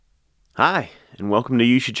Hi, and welcome to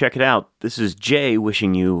You Should Check It Out. This is Jay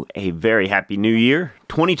wishing you a very happy new year,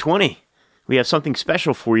 2020. We have something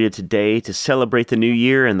special for you today to celebrate the new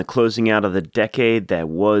year and the closing out of the decade that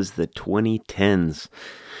was the 2010s.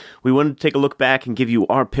 We wanted to take a look back and give you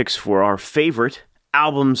our picks for our favorite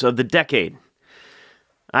albums of the decade.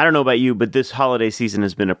 I don't know about you, but this holiday season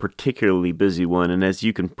has been a particularly busy one, and as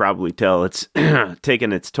you can probably tell, it's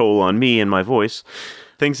taken its toll on me and my voice.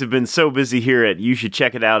 Things have been so busy here at You Should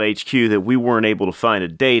Check It Out HQ that we weren't able to find a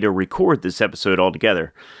day to record this episode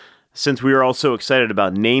altogether. Since we were all so excited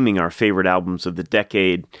about naming our favorite albums of the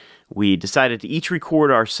decade, we decided to each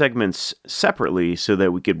record our segments separately so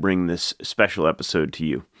that we could bring this special episode to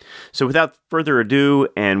you. So without further ado,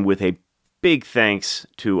 and with a big thanks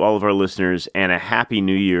to all of our listeners and a happy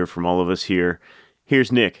new year from all of us here,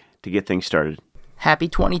 here's Nick to get things started. Happy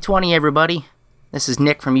 2020, everybody. This is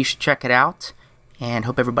Nick from You Should Check It Out. And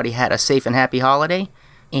hope everybody had a safe and happy holiday.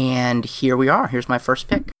 And here we are. Here's my first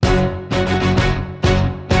pick.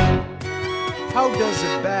 How does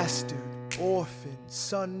a bastard, orphan,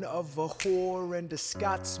 son of a whore and a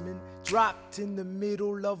Scotsman, dropped in the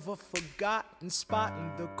middle of a forgotten spot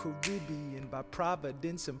in the Caribbean by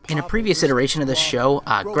Providence and In a previous iteration of this show,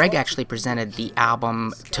 Greg actually presented the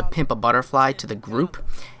album To Pimp a Butterfly to the group.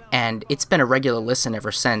 And it's been a regular listen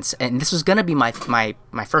ever since. And this was going to be my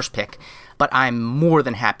first pick. But I'm more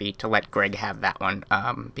than happy to let Greg have that one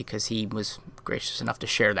because he was gracious enough to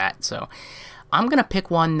share that. So I'm going to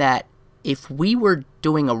pick one that if we were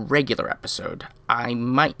doing a regular episode, I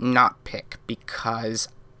might not pick because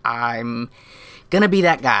I'm going to be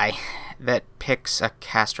that guy that picks a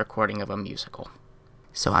cast recording of a musical.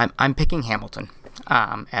 So I'm picking Hamilton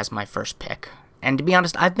as my first pick. And to be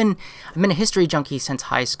honest, I've been a history junkie since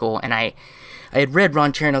high school, and I had read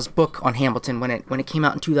Ron Chernow's book on Hamilton when it came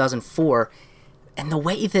out in 2004, and the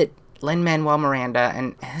way that Lin-Manuel Miranda,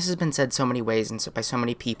 and this has been said so many ways and by so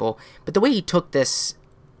many people, but the way he took this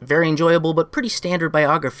very enjoyable but pretty standard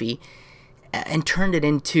biography and turned it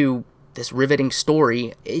into this riveting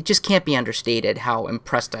story, it just can't be understated how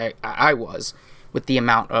impressed I was with the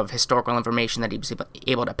amount of historical information that he was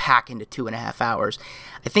able to pack into 2.5 hours.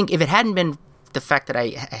 I think if it hadn't been the fact that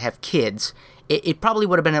I have kids, it probably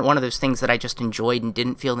would have been one of those things that I just enjoyed and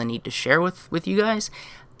didn't feel the need to share with you guys.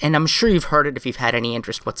 And I'm sure you've heard it if you've had any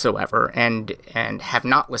interest whatsoever and have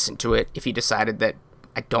not listened to it. If you decided that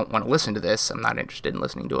I don't want to listen to this, I'm not interested in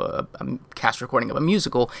listening to a cast recording of a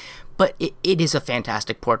musical, but it is a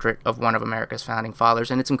fantastic portrait of one of America's founding fathers,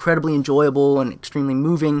 and it's incredibly enjoyable and extremely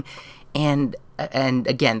moving. And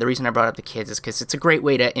again, the reason I brought up the kids is because it's a great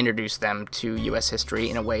way to introduce them to U.S. history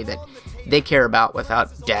in a way that they care about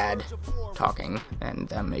without Dad talking and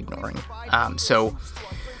them ignoring. So,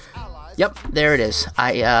 yep, there it is.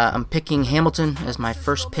 I'm picking Hamilton as my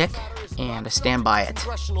first pick, and I stand by it.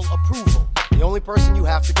 Approval. The only person you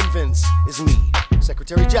have to convince is me.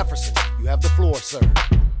 Secretary Jefferson, you have the floor, sir.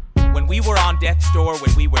 When we were on death's door,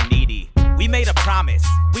 when we were needy, we made a promise.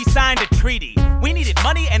 We signed a treaty. We needed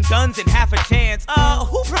money and guns and half a chance.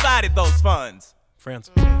 Who provided those funds?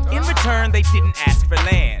 France. In return, they didn't ask for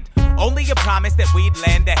land. Only a promise that we'd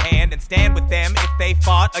lend a hand and stand with them if they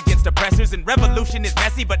fought against oppressors. And revolution is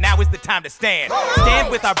messy, but now is the time to stand. Stand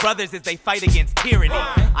with our brothers as they fight against tyranny.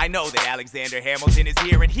 I know that Alexander Hamilton is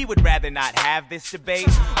here and he would rather not have this debate.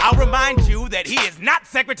 I'll remind you that he is not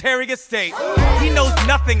Secretary of State. He knows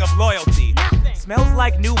nothing of loyalty. Smells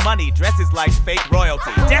like new money, dresses like fake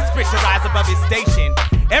royalty. Desperate to rise above his station.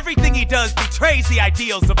 Everything he does betrays the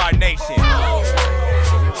ideals of our nation.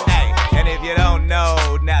 Hey, and if you don't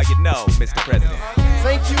know, now you know, Mr. President.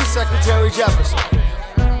 Thank you, Secretary Jefferson.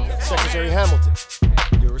 Secretary Hamilton,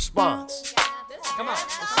 your response. Come on,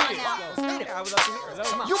 let's see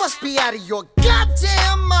it. You must be out of your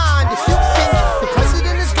goddamn mind if you think the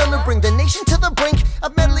president is gonna bring the nation to the brink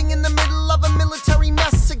of meddling in the middle of a military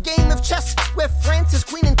mess, a game of chess where France is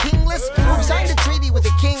queen and kingless. Who signed a treaty with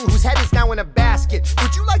a king whose head is now in a basket?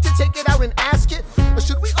 Would you like to take it out and ask it? Or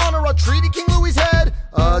should we honor our treaty, King Louis's head?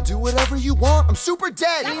 Do whatever you want. I'm super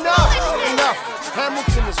dead. Enough.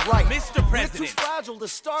 Hamilton is right. Mr. President. We're too fragile to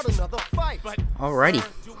start another fight. Alrighty,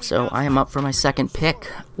 so I am up for my second pick,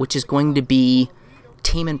 which is going to be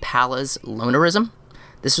Tame Impala's Lonerism.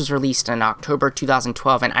 This was released in October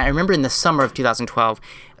 2012, and I remember in the summer of 2012,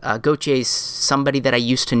 Gautier's Somebody That I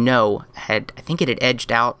Used to Know I think it had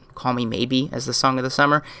edged out Call Me Maybe as the song of the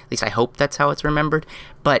summer. At least I hope that's how it's remembered.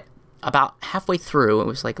 But about halfway through, it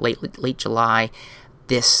was like late July,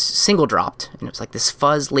 this single dropped, and it was like this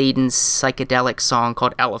fuzz-laden psychedelic song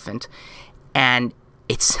called Elephant, and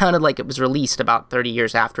it sounded like it was released about 30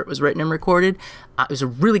 years after it was written and recorded. It was a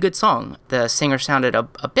really good song. The singer sounded a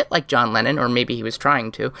bit like John Lennon, or maybe he was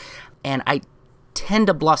trying to, and I tend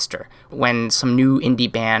to bluster when some new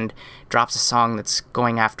indie band drops a song that's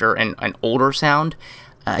going after an older sound.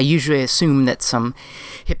 I usually assume that some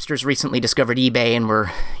hipsters recently discovered eBay and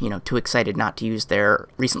were, too excited not to use their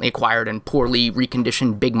recently acquired and poorly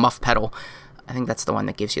reconditioned Big Muff pedal. I think that's the one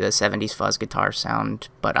that gives you the 70s fuzz guitar sound,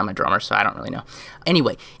 but I'm a drummer, so I don't really know.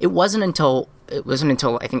 Anyway, it wasn't until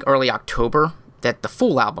I think early October that the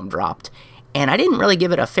full album dropped, and I didn't really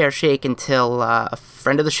give it a fair shake until a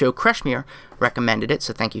friend of the show, Kreshmir, recommended it,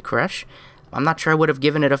 so thank you, Kresh. I'm not sure I would have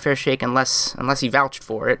given it a fair shake unless he vouched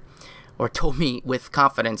for it, or told me with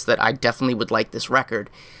confidence that I definitely would like this record.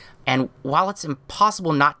 And while it's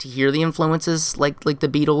impossible not to hear the influences, like the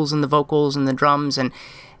Beatles and the vocals and the drums and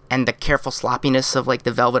the careful sloppiness of like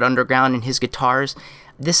the Velvet Underground and his guitars,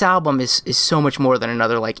 this album is so much more than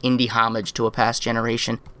another like indie homage to a past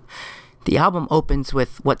generation. The album opens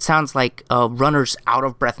with what sounds like a runner's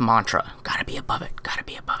out-of-breath mantra. Gotta be above it, gotta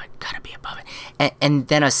be above it, gotta be above it. And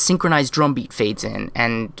then a synchronized drum beat fades in,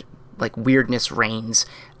 and like weirdness reigns.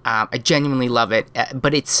 I genuinely love it,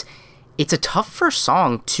 but it's a tough first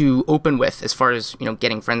song to open with as far as,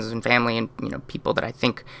 getting friends and family and, people that I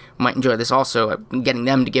think might enjoy this also, getting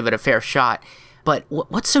them to give it a fair shot. But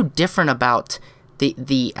what's so different about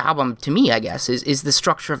the album, to me, I guess, is the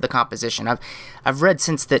structure of the composition. I've read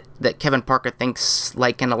since that Kevin Parker thinks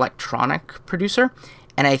like an electronic producer,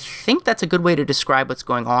 and I think that's a good way to describe what's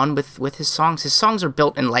going on with his songs. His songs are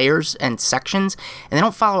built in layers and sections, and they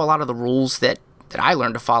don't follow a lot of the rules that I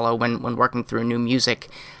learned to follow when working through new music.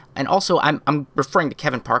 And also, I'm referring to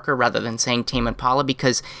Kevin Parker rather than saying Tame Impala,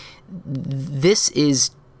 because this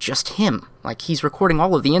is just him. Like, he's recording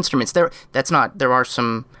all of the instruments. There are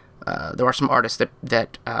some artists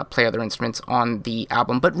that play other instruments on the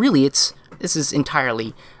album, but really this is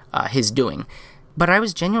entirely his doing. But I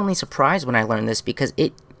was genuinely surprised when I learned this, because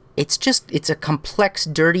it's a complex,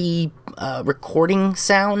 dirty recording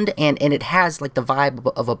sound, and it has like the vibe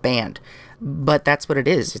of a band. But that's what it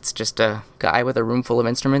is. It's just a guy with a room full of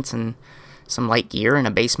instruments and some light gear in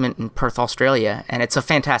a basement in Perth, Australia, and it's a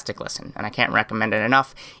fantastic listen, and I can't recommend it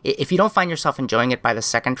enough. If you don't find yourself enjoying it by the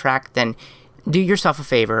second track, then do yourself a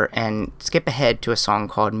favor and skip ahead to a song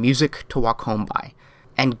called Music to Walk Home By,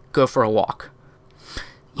 and go for a walk.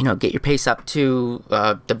 Get your pace up to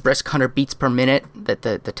the brisk 100 beats per minute that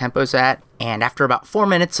the tempo's at, and after about 4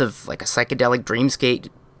 minutes of like a psychedelic dreamscape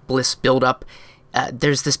bliss build-up,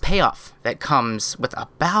 there's this payoff that comes with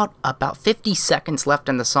about 50 seconds left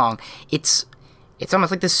in the song. It's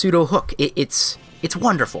almost like this pseudo hook. It's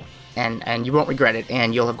wonderful, and you won't regret it,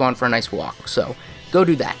 and you'll have gone for a nice walk. So go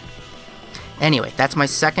do that. Anyway, that's my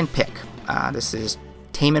second pick. This is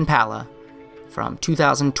Tame Impala from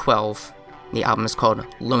 2012. The album is called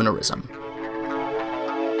Lonerism.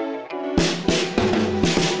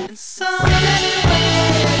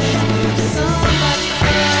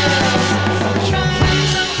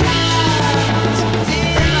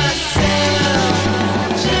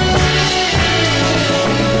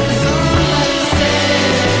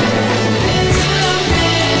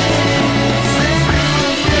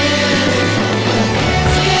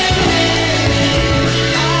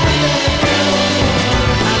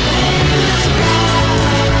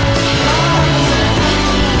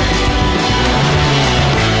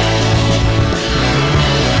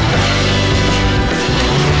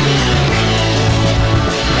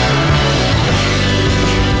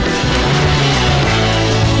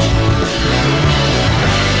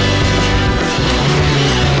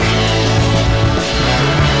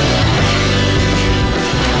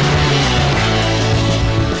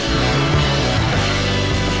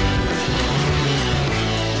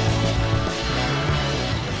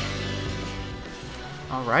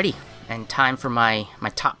 Alrighty, and time for my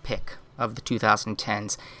top pick of the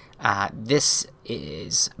 2010s. This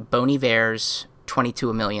is Bon Iver's 22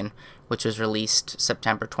 A Million, which was released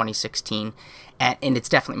September 2016, and it's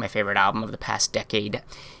definitely my favorite album of the past decade.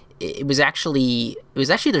 It was actually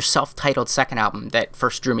their self-titled second album that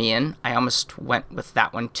first drew me in. I almost went with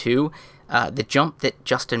that one too. The jump that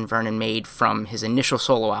Justin Vernon made from his initial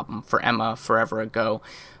solo album, For Emma, Forever Ago,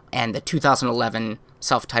 and the 2011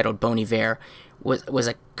 self-titled Bon Iver was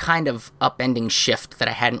a kind of upending shift that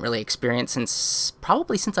I hadn't really experienced since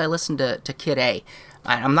I listened to Kid A.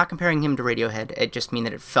 I'm not comparing him to Radiohead, it just means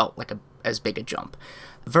that it felt like as big a jump.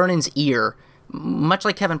 Vernon's ear, much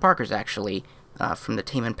like Kevin Parker's actually, from the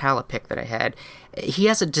Tame Impala pick that I had, he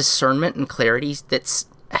has a discernment and clarity it's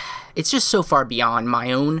just so far beyond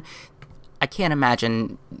my own I can't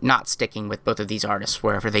imagine not sticking with both of these artists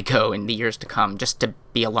wherever they go in the years to come, just to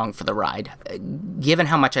be along for the ride. Given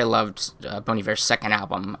how much I loved Bon Iver's second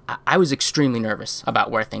album, I was extremely nervous about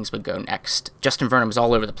where things would go next. Justin Vernon was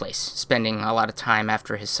all over the place, spending a lot of time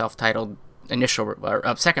after his self-titled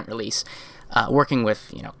second release, working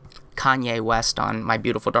with, Kanye West on My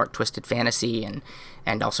Beautiful Dark Twisted Fantasy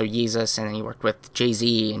and also Yeezus, and then he worked with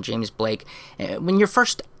Jay-Z and James Blake. When your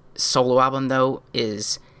first solo album, though,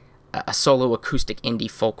 is a solo acoustic indie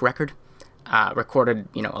folk record, recorded,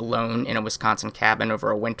 alone in a Wisconsin cabin over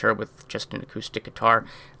a winter with just an acoustic guitar,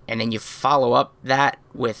 and then you follow up that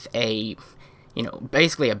with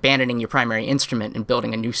basically abandoning your primary instrument and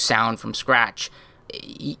building a new sound from scratch,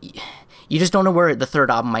 you just don't know where the third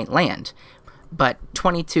album might land. But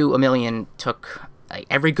 22 A Million took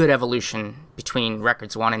every good evolution between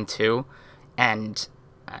records 1 and 2 and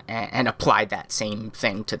applied that same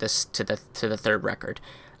thing to the third record.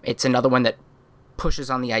 It's another one that pushes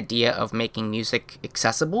on the idea of making music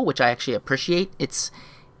accessible, which I actually appreciate.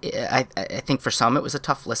 I think for some it was a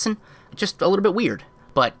tough listen, just a little bit weird,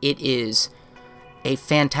 but it is a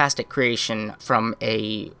fantastic creation from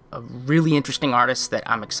a really interesting artist that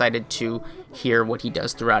I'm excited to hear what he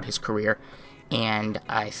does throughout his career. And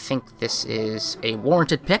I think this is a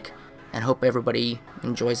warranted pick, and hope everybody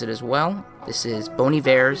enjoys it as well. This is Bon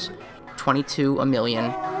Iver's 22 A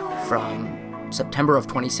Million from September of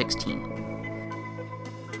 2016.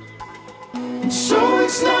 So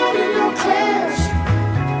it's not in your class.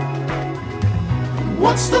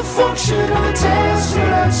 What's the function of the test?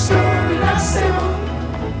 Will I start and I still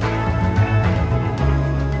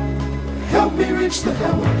help me reach the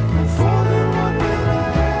heaven for the one will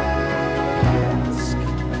ask.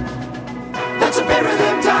 That's a bury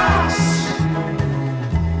them dice.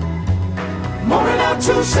 Mooring out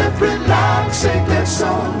two separate locks. Ain't that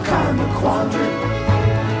some kind of quandary?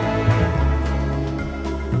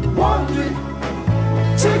 Wandering.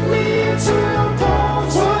 Take me into your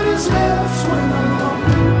bones. What is left when I'm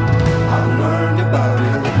hungry? I've learned about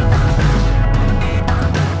it.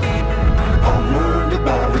 I've learned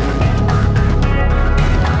about it.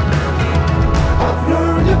 I've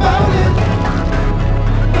learned about it.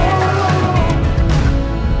 Oh.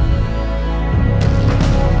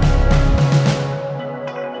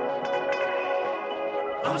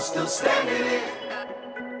 I'm still standing here.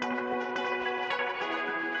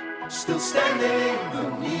 Still standing in the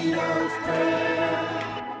need of prayer.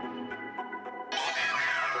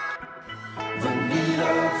 The need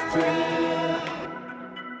of prayer.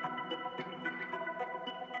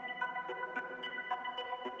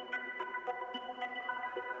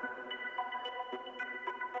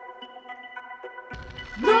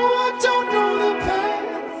 No, I don't know the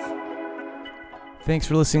path. Thanks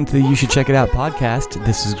for listening to the You Should Check It Out podcast.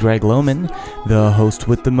 This is Greg Lohman, the host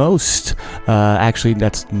with the most. Actually,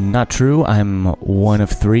 that's not true. I'm one of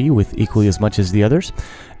three with equally as much as the others.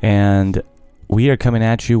 And we are coming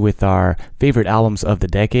at you with our favorite albums of the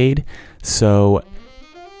decade. So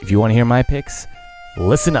if you want to hear my picks,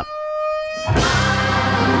 listen up.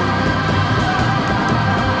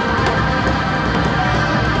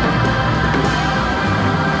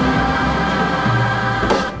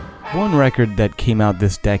 One record that came out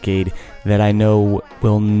this decade that I know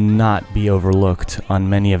will not be overlooked on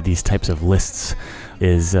many of these types of lists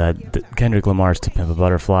is Kendrick Lamar's To Pimp a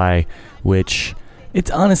Butterfly, which it's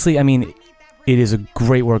honestly, it is a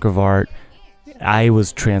great work of art. I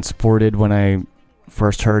was transported when I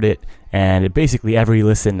first heard it, and it basically every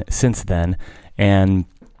listen since then, and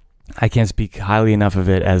I can't speak highly enough of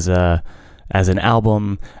it as an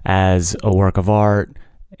album, as a work of art,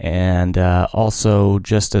 and also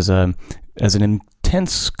just as an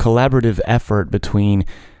intense collaborative effort between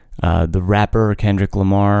the rapper Kendrick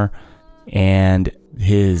Lamar and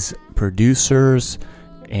his producers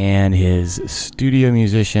and his studio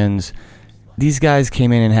musicians. These guys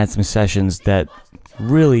came in and had some sessions that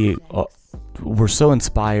really were so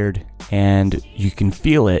inspired, and you can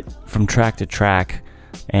feel it from track to track.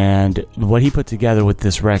 And what he put together with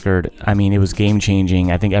this record, it was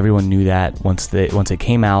game-changing. I think everyone knew that once it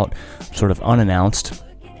came out, sort of unannounced.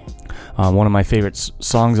 One of my favorite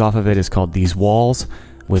songs off of it is called These Walls,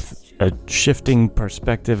 with a shifting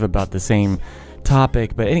perspective about the same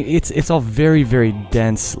topic. But it's all very, very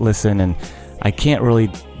dense listen, and I can't really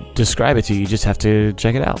describe it to you. You just have to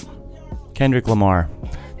check it out. Kendrick Lamar,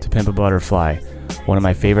 To Pimp a Butterfly, one of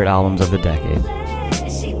my favorite albums of the decade.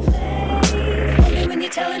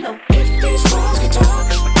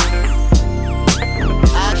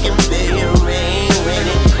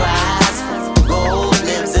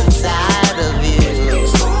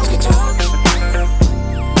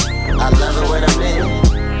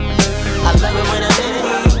 I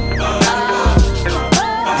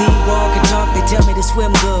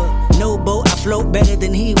wrote better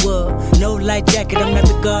than he would. No light jacket, I'm not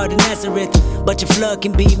the God of Nazareth, but your flood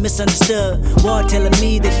can be misunderstood. War telling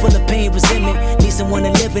me they full of pain, resentment. Need someone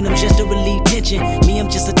to live in them just to relieve tension. Me, I'm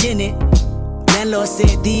just a tenant. Landlord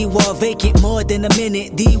said the wall vacant more than a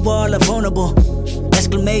minute. The wall are vulnerable.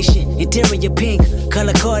 Exclamation, interior pink,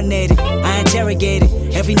 color coordinated. I interrogated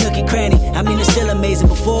every nook and cranny. I mean, it's still amazing.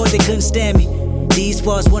 Before they couldn't stand me. These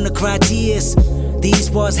walls wanna cry tears. These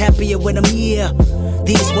walls happier when I'm here.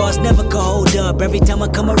 These walls never can hold up. Every time I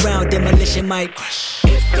come around, demolition might.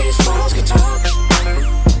 If these walls can talk,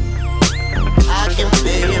 I can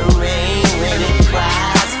feel your rain when it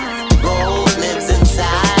cries. Gold lives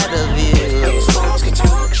inside of you. If these walls can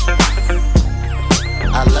talk,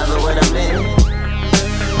 I love it when I'm in it.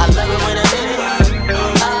 I love it when I'm in it.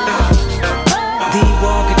 The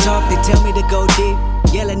wall can talk, they tell me to go deep.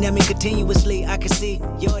 Yelling at me continuously, I can see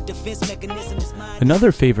your defense mechanism is mine.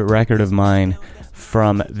 Another favorite record of mine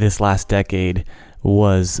from this last decade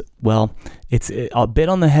was, well, it's a bit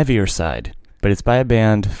on the heavier side, but it's by a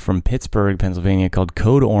band from Pittsburgh, Pennsylvania called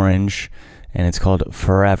Code Orange, and it's called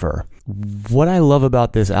Forever. What I love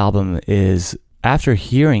about this album is after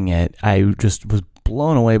hearing it, I just was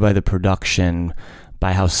blown away by the production,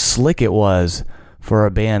 by how slick it was for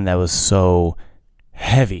a band that was so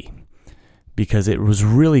heavy. Because it was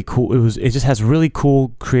really cool. It just has really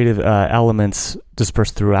cool creative elements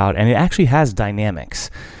dispersed throughout, and it actually has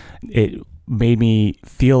dynamics. It made me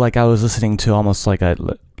feel like I was listening to almost like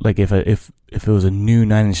if it was a new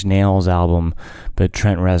Nine Inch Nails album, but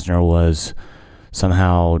Trent Reznor was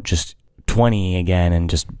somehow just 20 again and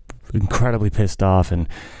just incredibly pissed off, and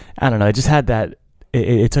I don't know. It just had that.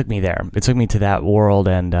 It took me there. It took me to that world,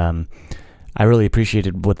 and I really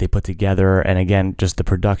appreciated what they put together, and again, just the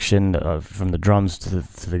production from the drums to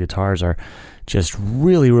the guitars are just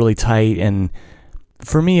really, really tight. And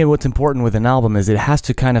for me, what's important with an album is it has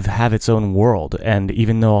to kind of have its own world, and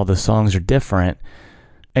even though all the songs are different,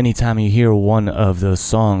 anytime you hear one of those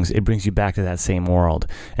songs, it brings you back to that same world.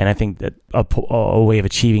 And I think that a way of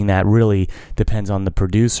achieving that really depends on the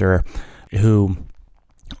producer, who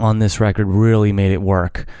on this record really made it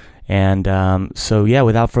work. And so, yeah,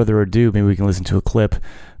 without further ado, maybe we can listen to a clip.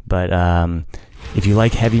 But if you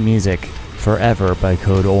like heavy music, Forever by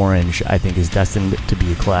Code Orange, I think is destined to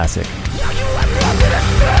be a classic.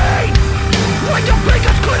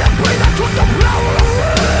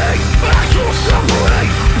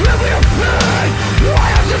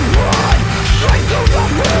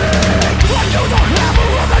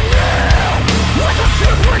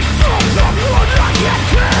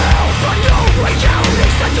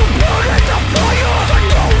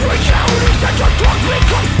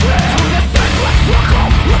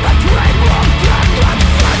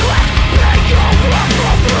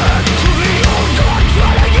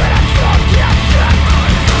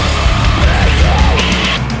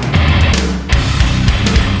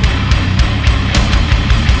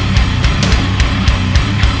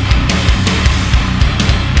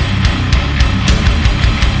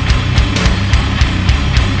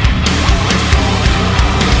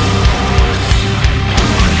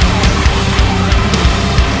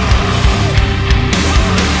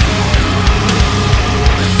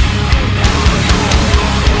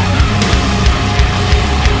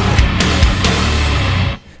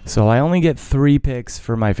 So I only get 3 picks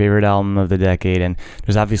for my favorite album of the decade, and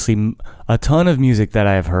there's obviously a ton of music that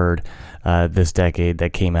I've heard this decade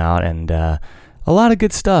that came out, and a lot of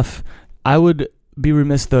good stuff. I would be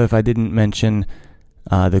remiss, though, if I didn't mention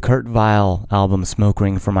the Kurt Vile album, Smoke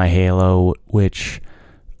Ring for My Halo, which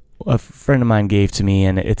a friend of mine gave to me,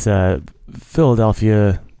 and it's a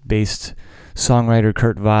Philadelphia-based songwriter,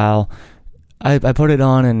 Kurt Vile. I put it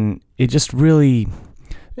on, and it just really...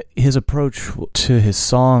 his approach to his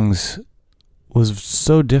songs was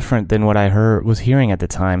so different than what I was hearing at the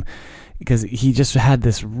time, because he just had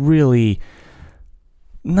this really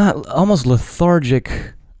not almost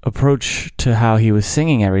lethargic approach to how he was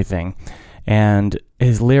singing everything, and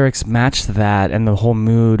his lyrics matched that, and the whole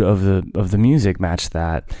mood of the music matched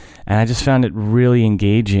that, and I just found it really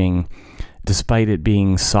engaging despite it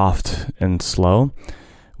being soft and slow,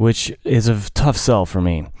 which is a tough sell for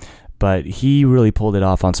me. But he really pulled it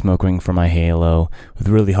off on Smoke Ring for My Halo with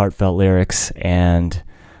really heartfelt lyrics, and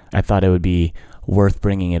I thought it would be worth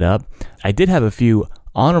bringing it up. I did have a few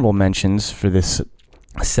honorable mentions for this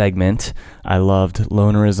segment. I loved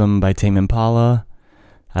Lonerism by Tame Impala.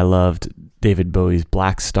 I loved David Bowie's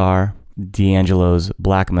Black Star, D'Angelo's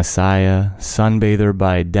Black Messiah, Sunbather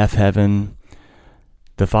by Deafheaven,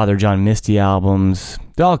 the Father John Misty albums.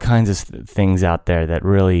 There are all kinds of things out there that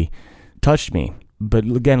really touched me. But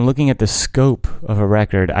again, looking at the scope of a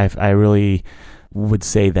record, I really would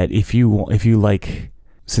say that if you like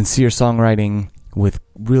sincere songwriting with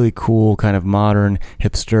really cool kind of modern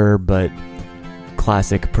hipster but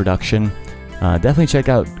classic production, definitely check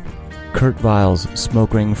out Kurt Vile's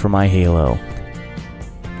Smoke Ring for My Halo.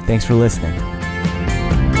 Thanks for listening.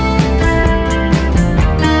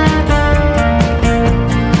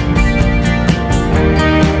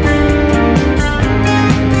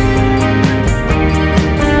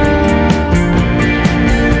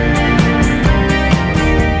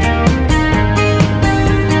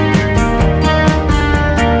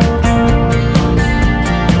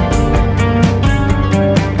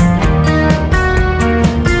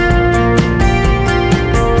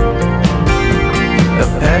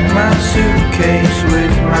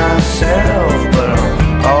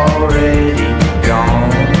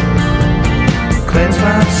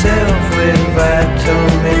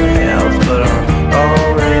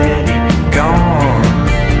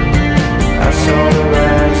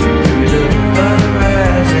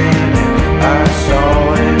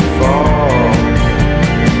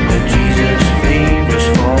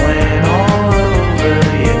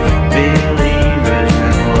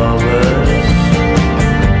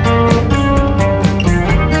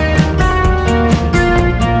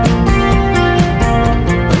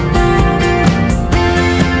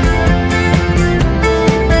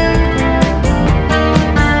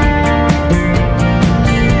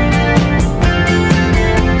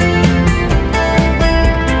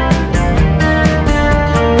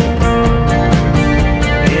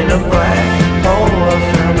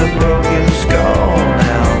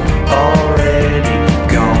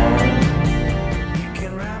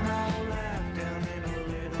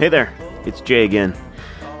 Hey there, it's Jay again.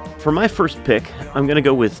 For my first pick, I'm going to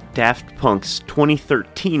go with Daft Punk's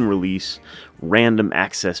 2013 release, Random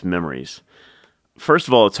Access Memories. First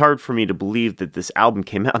of all, it's hard for me to believe that this album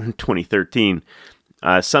came out in 2013.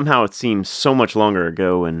 Somehow it seems so much longer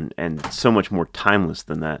ago and so much more timeless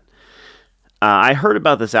than that. I heard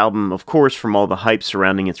about this album, of course, from all the hype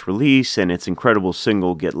surrounding its release and its incredible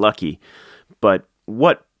single, Get Lucky. But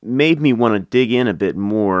what made me want to dig in a bit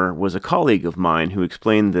more was a colleague of mine who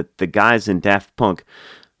explained that the guys in Daft Punk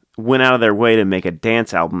went out of their way to make a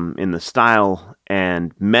dance album in the style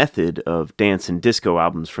and method of dance and disco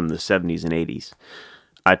albums from the 70s and 80s.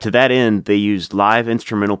 To that end, they used live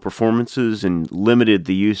instrumental performances and limited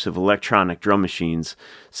the use of electronic drum machines,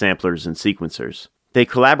 samplers, and sequencers. They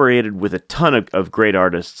collaborated with a ton of great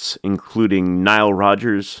artists, including Nile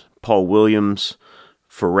Rodgers, Paul Williams,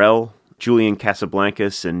 Pharrell, Julian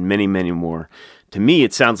Casablancas, and many, many more. To me,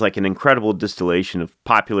 it sounds like an incredible distillation of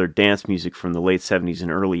popular dance music from the late 70s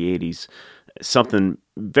and early 80s. Something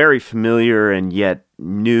very familiar and yet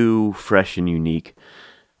new, fresh, and unique.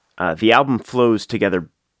 The album flows together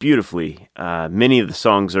beautifully. Many of the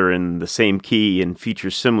songs are in the same key and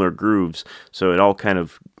feature similar grooves, so it all kind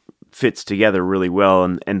of fits together really well.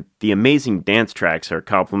 And the amazing dance tracks are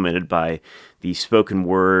complemented by the spoken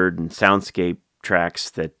word and soundscape tracks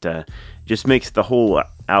that just makes the whole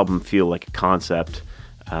album feel like a concept,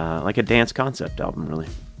 like a dance concept album, really.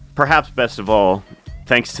 Perhaps best of all,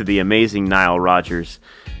 thanks to the amazing Nile Rodgers,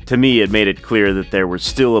 to me it made it clear that there was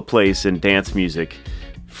still a place in dance music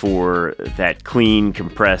for that clean,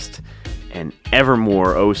 compressed, and ever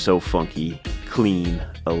more oh so funky, clean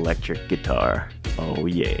electric guitar. Oh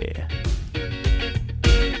yeah.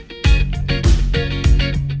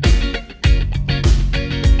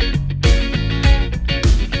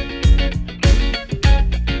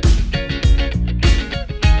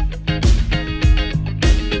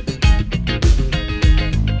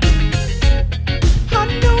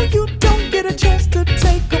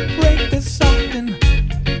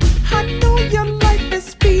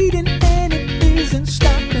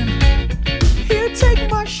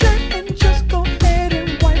 Take my shirt and just go ahead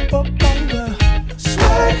and wipe up all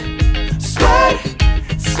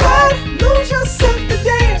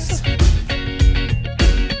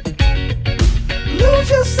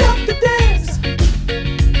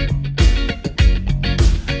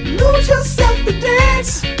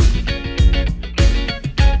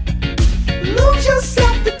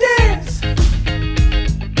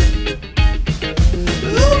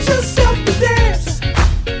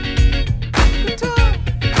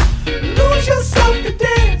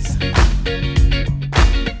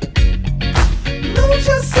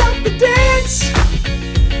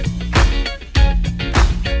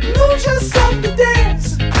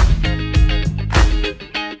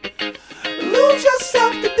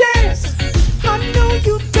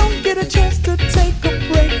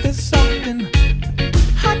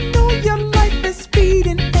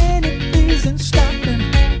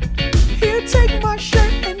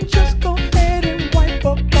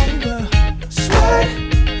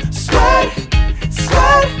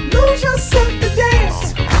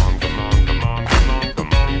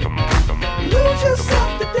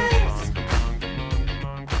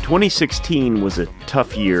 2016 was a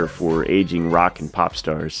tough year for aging rock and pop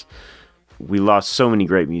stars. We lost so many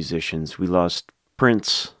great musicians. We lost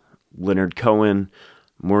Prince, Leonard Cohen,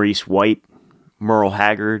 Maurice White, Merle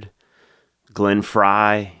Haggard, Glenn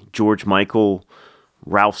Frey, George Michael,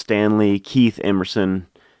 Ralph Stanley, Keith Emerson,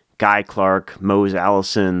 Guy Clark, Mose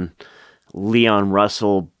Allison, Leon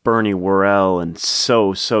Russell, Bernie Worrell, and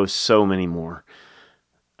so many more.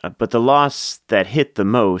 But the loss that hit the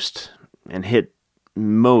most, and hit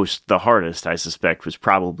most the hardest, I suspect, was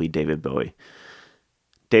probably David Bowie.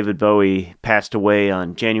 David Bowie passed away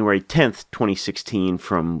on January 10th, 2016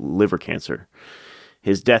 from liver cancer.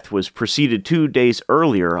 His death was preceded 2 days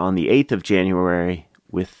earlier on the 8th of January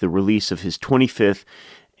with the release of his 25th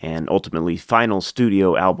and ultimately final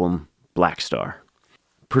studio album, Black Star.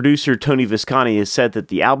 Producer Tony Visconti has said that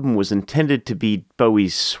the album was intended to be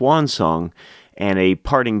Bowie's swan song and a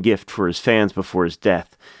parting gift for his fans before his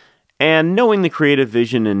death. And knowing the creative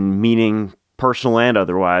vision and meaning, personal and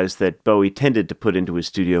otherwise, that Bowie tended to put into his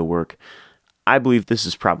studio work, I believe this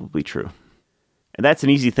is probably true. And that's an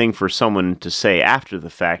easy thing for someone to say after the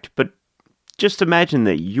fact, but just imagine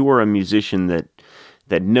that you're a musician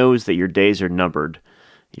that knows that your days are numbered.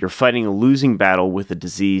 You're fighting a losing battle with a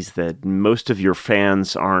disease that most of your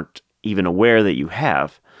fans aren't even aware that you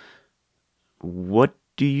have. What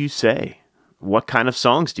do you say? What kind of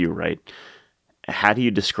songs do you write? How do you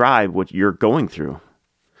describe what you're going through?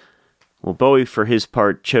 Well, Bowie, for his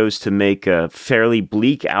part, chose to make a fairly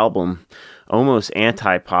bleak album, almost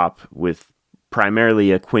anti-pop, with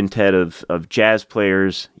primarily a quintet of jazz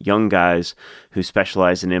players, young guys who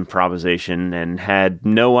specialize in improvisation and had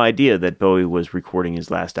no idea that Bowie was recording his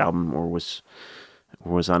last album or was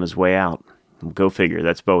on his way out. Go figure,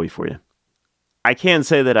 that's Bowie for you. I can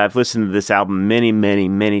say that I've listened to this album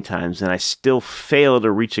many times, and I still fail to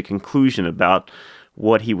reach a conclusion about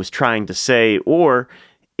what he was trying to say, or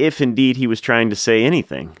if indeed he was trying to say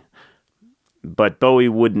anything. But Bowie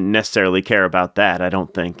wouldn't necessarily care about that, I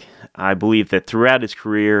don't think. I believe that throughout his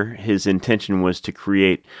career, his intention was to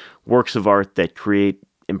create works of art that create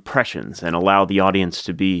impressions and allow the audience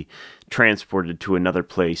to be transported to another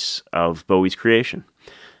place of Bowie's creation.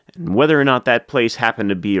 And whether or not that place happened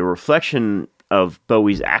to be a reflection of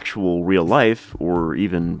Bowie's actual real life, or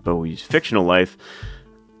even Bowie's fictional life,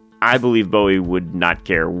 I believe Bowie would not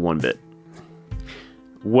care one bit.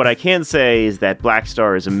 What I can say is that Black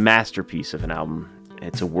Star is a masterpiece of an album.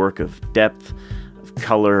 It's a work of depth, of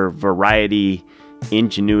color, variety,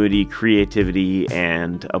 ingenuity, creativity,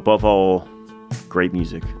 and above all, great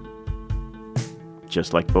music.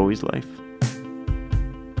 Just like Bowie's life.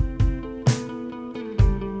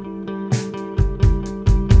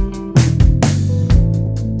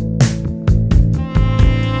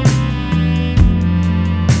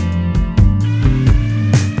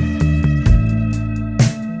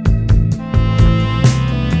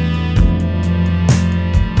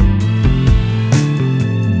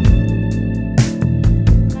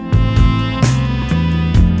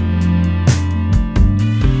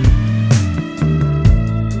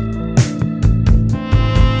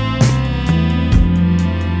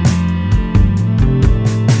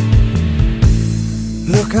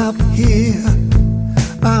 Look up here,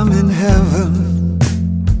 I'm in heaven.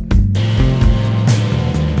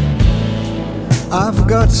 I've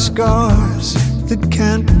got scars that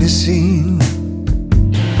can't be seen.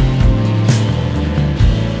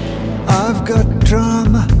 I've got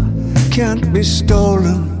drama, can't be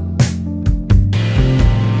stolen.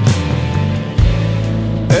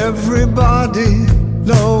 Everybody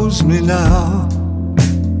knows me now.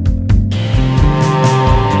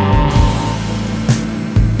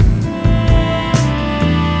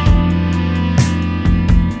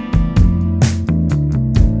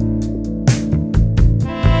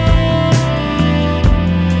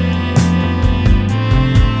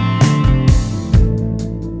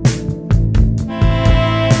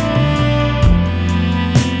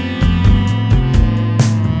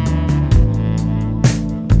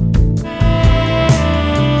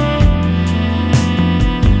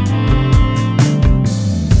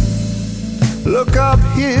 Look up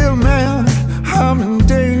here, man, I'm in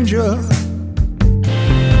danger.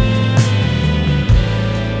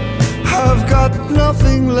 I've got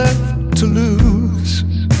nothing left to lose.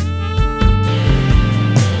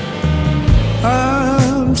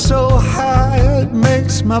 I'm so high it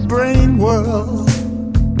makes my brain whirl.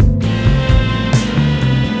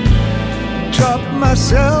 Drop my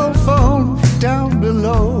cell phone down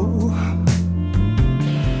below.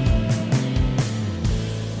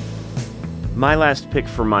 My last pick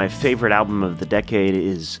for my favorite album of the decade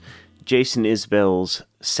is Jason Isbell's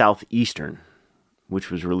Southeastern,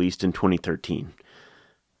 which was released in 2013.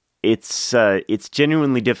 It's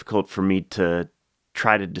genuinely difficult for me to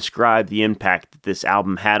try to describe the impact that this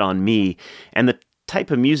album had on me and the type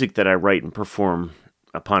of music that I write and perform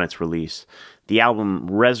upon its release. The album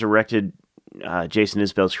resurrected Jason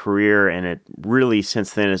Isbell's career, and it really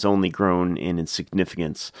since then has only grown in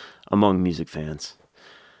significance among music fans.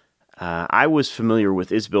 I was familiar with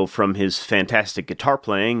Isbell from his fantastic guitar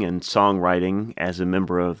playing and songwriting as a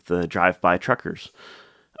member of the Drive-By Truckers.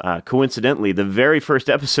 Coincidentally, the very first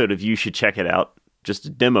episode of You Should Check It Out, just a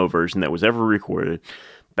demo version that was ever recorded,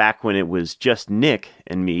 back when it was just Nick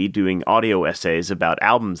and me doing audio essays about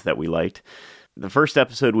albums that we liked. The first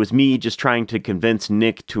episode was me just trying to convince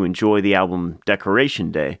Nick to enjoy the album Decoration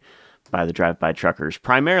Day by the Drive-By Truckers,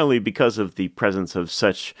 primarily because of the presence of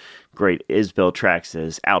such great Isbell tracks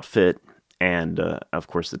as Outfit and, of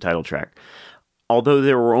course, the title track. Although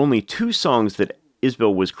there were only 2 songs that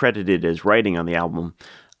Isbell was credited as writing on the album,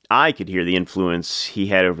 I could hear the influence he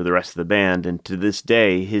had over the rest of the band, and to this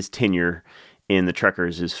day, his tenure in the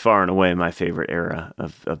Truckers is far and away my favorite era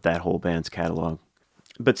of that whole band's catalog.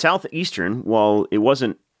 But Southeastern, while it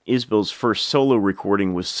wasn't Isbell's first solo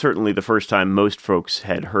recording, was certainly the first time most folks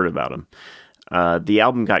had heard about him. The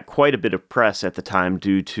album got quite a bit of press at the time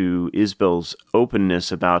due to Isbell's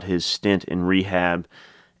openness about his stint in rehab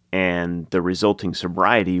and the resulting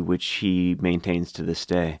sobriety, which he maintains to this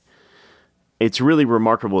day. It's really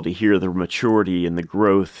remarkable to hear the maturity and the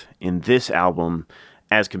growth in this album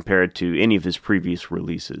as compared to any of his previous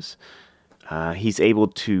releases. He's able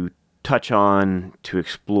to touch on, to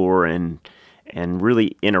explore, and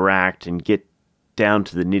really interact and get down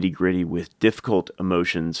to the nitty-gritty with difficult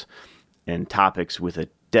emotions and topics with a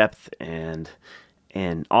depth and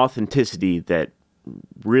authenticity that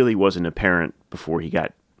really wasn't apparent before he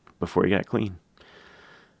got clean.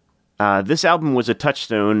 This album was a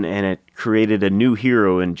touchstone, and it created a new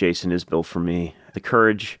hero in Jason Isbell for me. The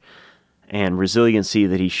courage and resiliency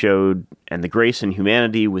that he showed, and the grace and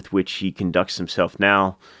humanity with which he conducts himself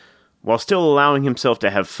now, while still allowing himself to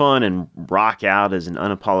have fun and rock out as an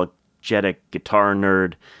unapologetic guitar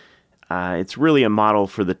nerd. It's really a model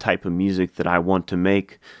for the type of music that I want to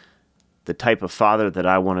make, the type of father that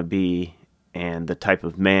I want to be, and the type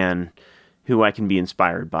of man who I can be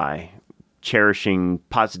inspired by, cherishing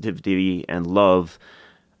positivity and love,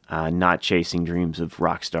 not chasing dreams of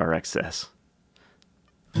rock star excess.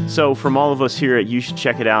 So from all of us here at You Should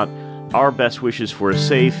Check It Out, our best wishes for a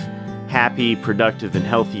safe, happy, productive, and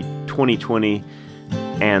healthy 2020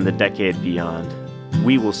 and the decade beyond.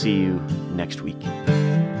 We will see you next week.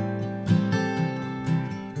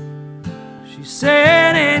 She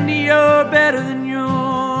said, Andy, you're better than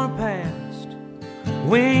your past.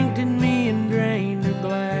 Winked at me and drained her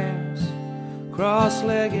glass.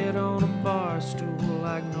 Cross-legged on a bar stool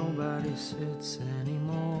like nobody sits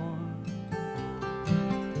anymore.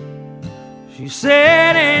 She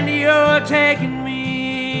said, Andy, you're taking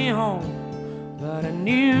me home. But I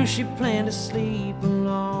knew she planned to sleep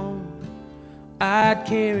alone. I'd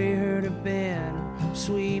carry her to bed and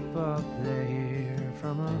sweep up the hair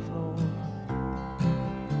from her floor.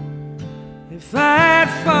 If I'd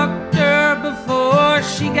fucked her before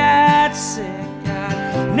she got sick,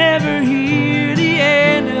 I'd never hear the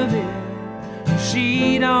end of it.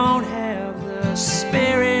 She don't have the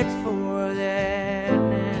spirit for that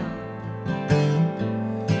now.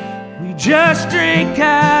 We just drink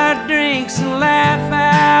our drinks and laugh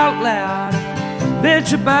out loud,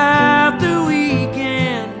 bitch about the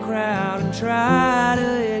weekend crowd, and try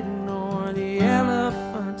to ignore the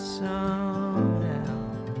elephant somehow.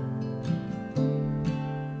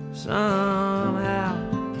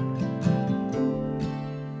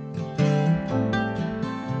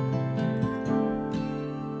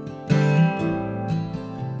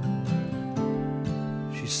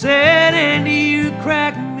 She said, Andy, you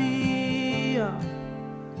crack me up.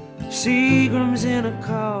 Seagram's in a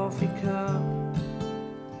coffee cup.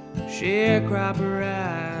 Sharecropper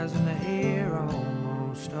eyes and the hair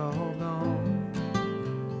almost all gone.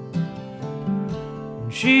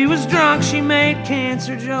 When she was drunk, she made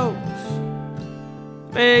cancer jokes,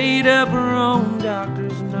 made up her own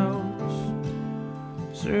doctor's notes.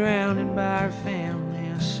 Surrounded by her family,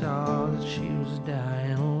 I saw that she was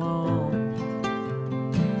dying alone.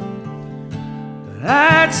 But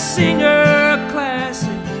I'd sing her classic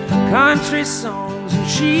country songs, and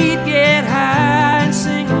she'd get high and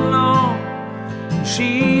sing along.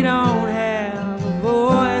 She don't have a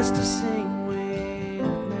voice to sing with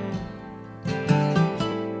now.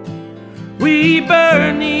 We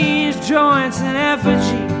burn these joints in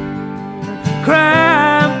effigy,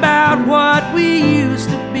 cry about what we used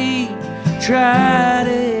to be, try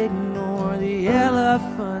to ignore the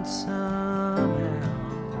elephant somehow.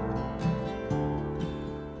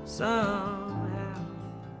 some